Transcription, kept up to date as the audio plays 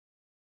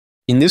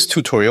In this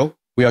tutorial,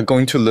 we are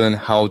going to learn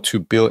how to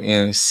build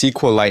a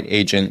SQLite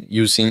agent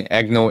using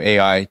Agno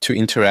AI to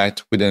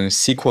interact with a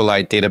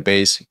SQLite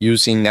database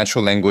using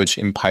natural language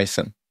in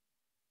Python.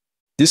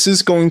 This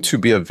is going to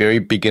be a very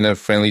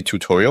beginner-friendly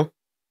tutorial.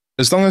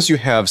 As long as you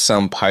have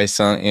some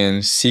Python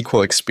and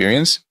SQL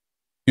experience,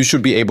 you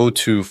should be able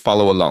to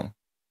follow along.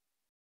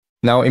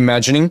 Now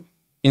imagining,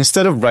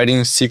 instead of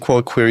writing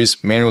SQL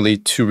queries manually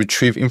to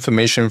retrieve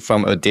information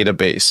from a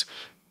database,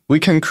 we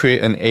can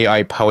create an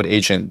AI-powered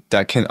agent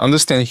that can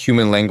understand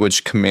human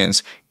language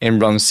commands and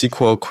run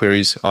SQL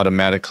queries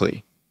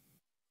automatically.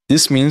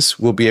 This means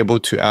we'll be able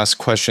to ask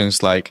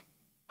questions like,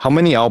 how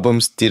many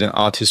albums did an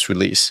artist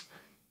release?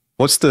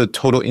 What's the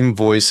total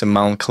invoice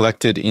amount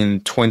collected in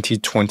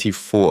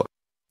 2024?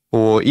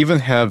 Or even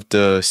have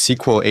the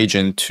SQL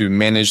agent to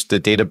manage the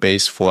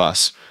database for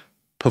us,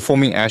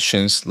 performing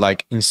actions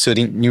like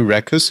inserting new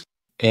records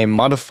and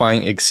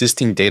modifying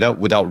existing data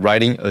without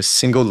writing a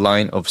single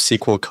line of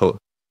SQL code.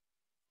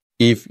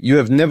 If you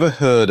have never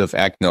heard of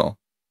Agno,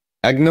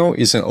 Agno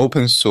is an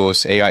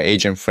open-source AI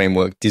agent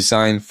framework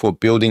designed for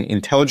building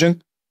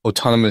intelligent,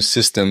 autonomous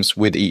systems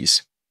with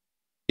ease.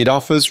 It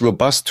offers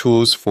robust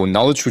tools for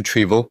knowledge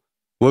retrieval,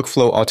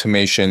 workflow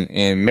automation,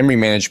 and memory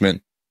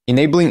management,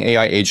 enabling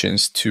AI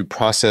agents to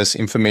process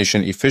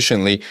information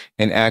efficiently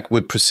and act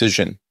with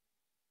precision.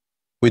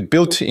 With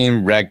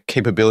built-in RAG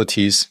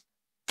capabilities,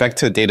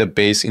 vector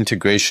database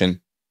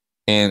integration,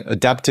 and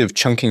adaptive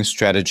chunking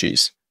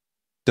strategies,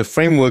 the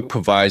framework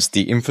provides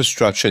the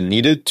infrastructure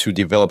needed to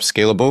develop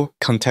scalable,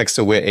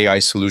 context-aware AI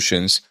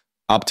solutions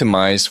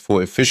optimized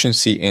for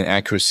efficiency and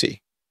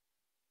accuracy.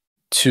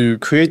 To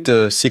create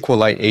the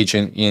SQLite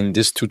agent in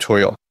this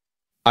tutorial,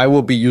 I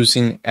will be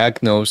using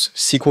Agno's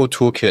SQL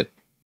Toolkit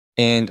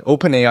and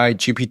OpenAI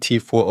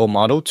GPT-4o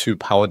model to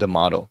power the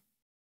model.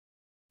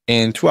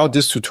 And throughout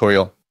this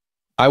tutorial,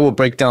 I will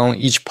break down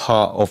each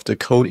part of the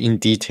code in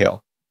detail,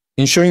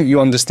 ensuring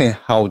you understand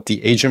how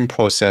the agent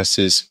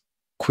processes,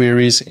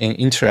 queries, and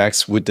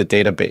interacts with the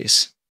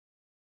database.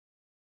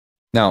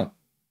 Now,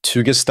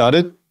 to get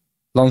started,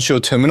 launch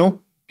your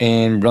terminal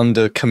and run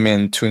the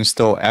command to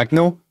install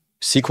Agno,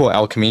 SQL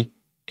Alchemy,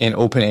 and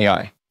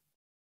OpenAI.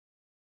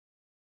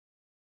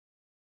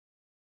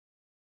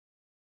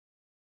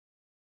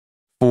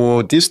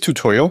 For this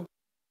tutorial,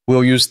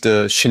 we'll use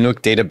the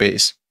Chinook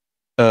database,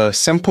 a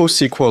simple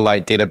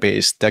SQLite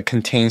database that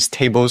contains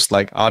tables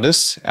like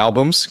artists,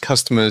 albums,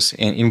 customers,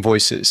 and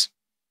invoices.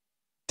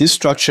 This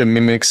structure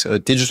mimics a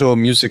digital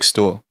music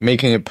store,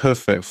 making it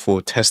perfect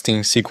for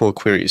testing SQL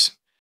queries.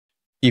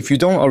 If you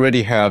don't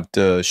already have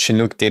the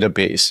Chinook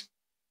database,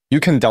 you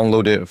can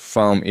download it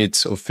from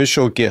its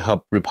official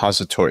GitHub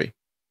repository.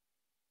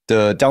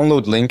 The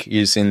download link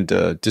is in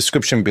the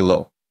description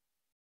below.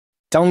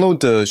 Download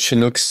the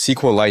Chinook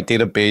SQLite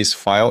database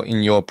file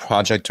in your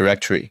project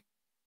directory.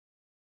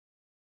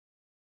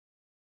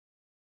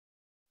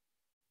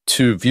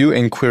 To view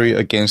and query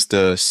against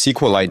the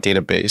SQLite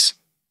database,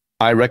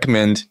 I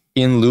recommend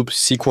In-Loop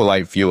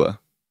SQLite Viewer,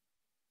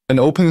 an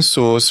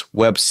open-source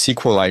web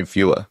SQLite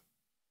viewer.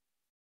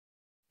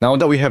 Now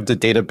that we have the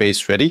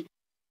database ready,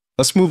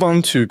 let's move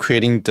on to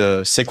creating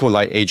the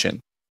SQLite agent.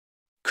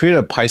 Create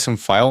a Python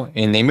file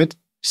and name it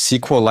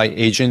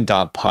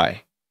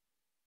SQLiteAgent.py.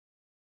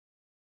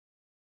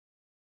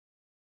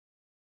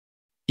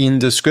 In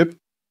the script,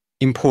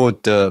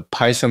 import the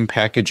Python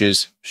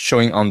packages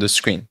showing on the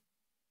screen.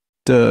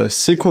 The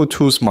SQL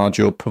Tools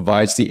module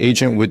provides the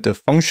agent with the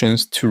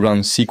functions to run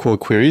SQL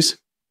queries,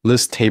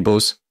 list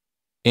tables,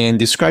 and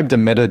describe the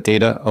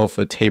metadata of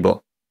a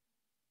table.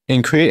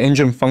 And create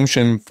engine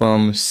function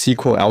from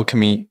SQL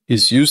Alchemy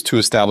is used to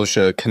establish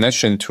a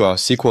connection to our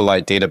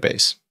SQLite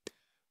database.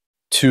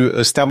 To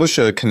establish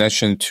a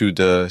connection to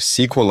the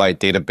SQLite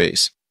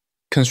database,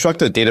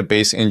 construct a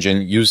database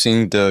engine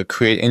using the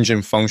create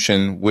engine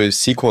function with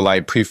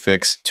SQLite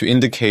prefix to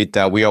indicate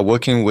that we are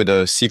working with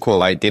a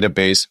SQLite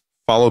database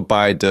followed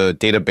by the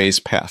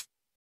database path.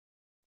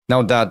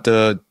 Now that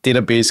the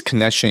database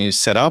connection is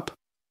set up,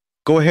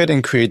 go ahead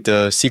and create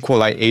the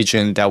SQLite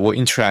agent that will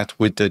interact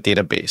with the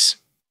database.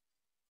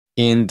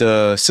 In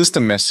the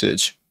system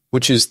message,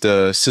 which is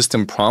the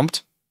system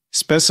prompt,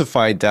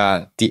 specify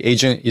that the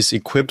agent is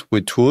equipped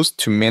with tools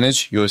to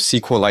manage your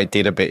SQLite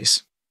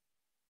database.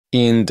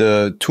 In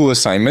the tool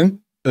assignment,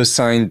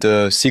 assign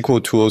the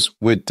SQL tools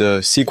with the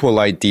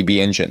SQLite DB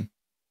engine.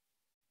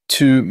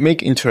 To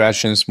make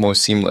interactions more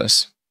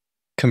seamless,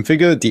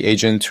 configure the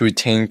agent to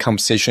retain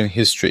conversation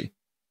history,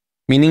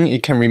 meaning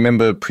it can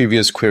remember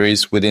previous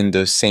queries within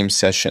the same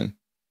session.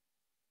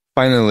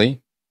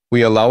 Finally,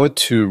 we allow it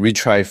to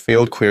retry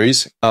failed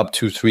queries up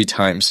to 3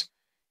 times,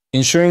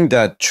 ensuring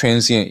that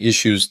transient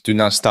issues do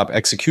not stop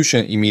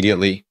execution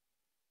immediately.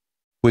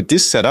 With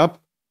this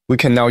setup, we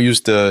can now use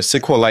the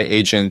SQLite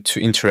agent to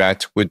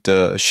interact with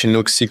the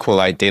Chinook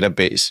SQLite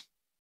database.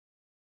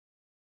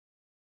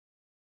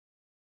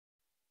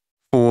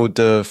 For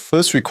the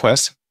first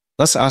request,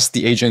 let's ask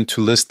the agent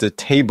to list the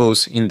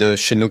tables in the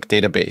Chinook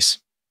database.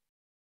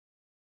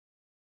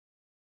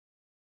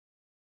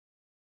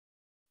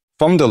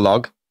 From the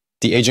log,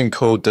 the agent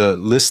called the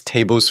list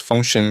tables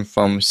function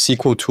from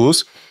SQL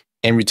tools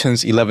and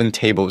returns 11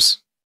 tables.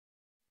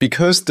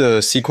 Because the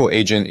SQL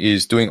agent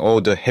is doing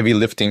all the heavy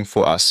lifting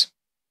for us,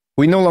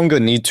 we no longer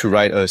need to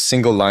write a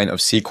single line of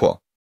SQL.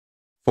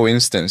 For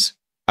instance,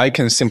 I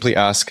can simply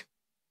ask,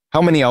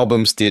 how many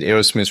albums did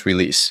Aerosmith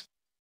release?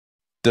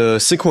 The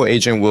SQL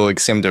agent will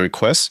examine the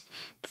request,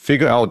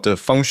 figure out the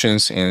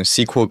functions and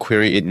SQL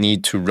query it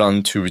needs to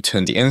run to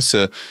return the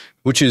answer,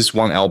 which is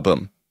one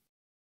album.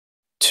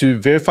 To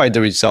verify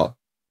the result,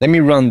 let me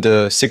run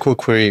the SQL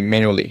query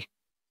manually.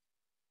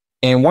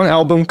 And one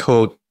album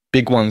called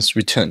Big One's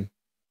return.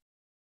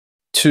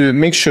 To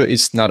make sure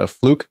it's not a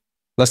fluke,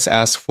 let's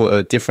ask for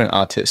a different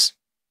artist.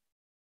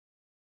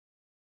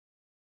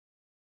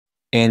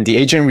 And the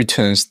agent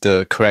returns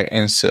the correct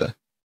answer.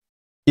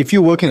 If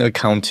you work in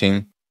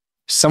accounting,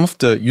 some of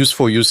the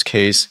useful use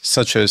case,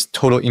 such as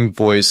total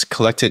invoice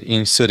collected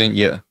in certain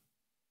year.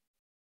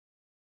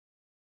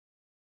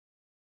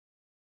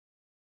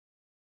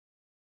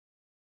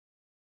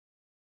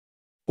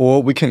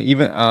 Or we can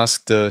even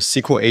ask the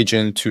SQL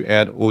agent to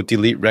add or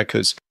delete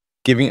records,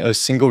 giving a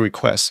single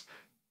request.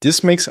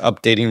 This makes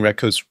updating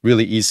records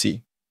really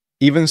easy.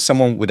 Even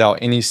someone without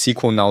any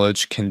SQL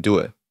knowledge can do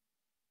it.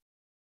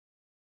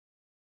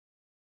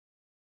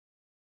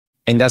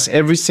 And that's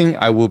everything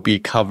I will be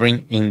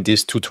covering in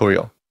this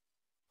tutorial.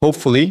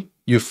 Hopefully,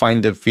 you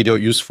find the video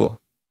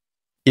useful.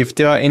 If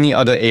there are any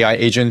other AI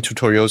agent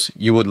tutorials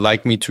you would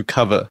like me to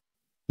cover,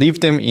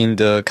 leave them in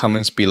the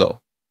comments below.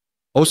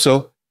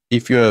 Also,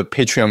 if you're a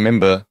Patreon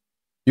member,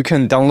 you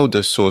can download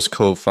the source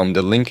code from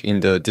the link in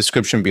the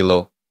description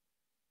below.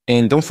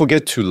 And don't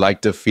forget to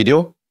like the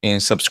video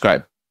and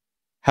subscribe.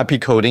 Happy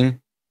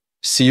coding.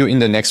 See you in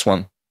the next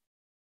one.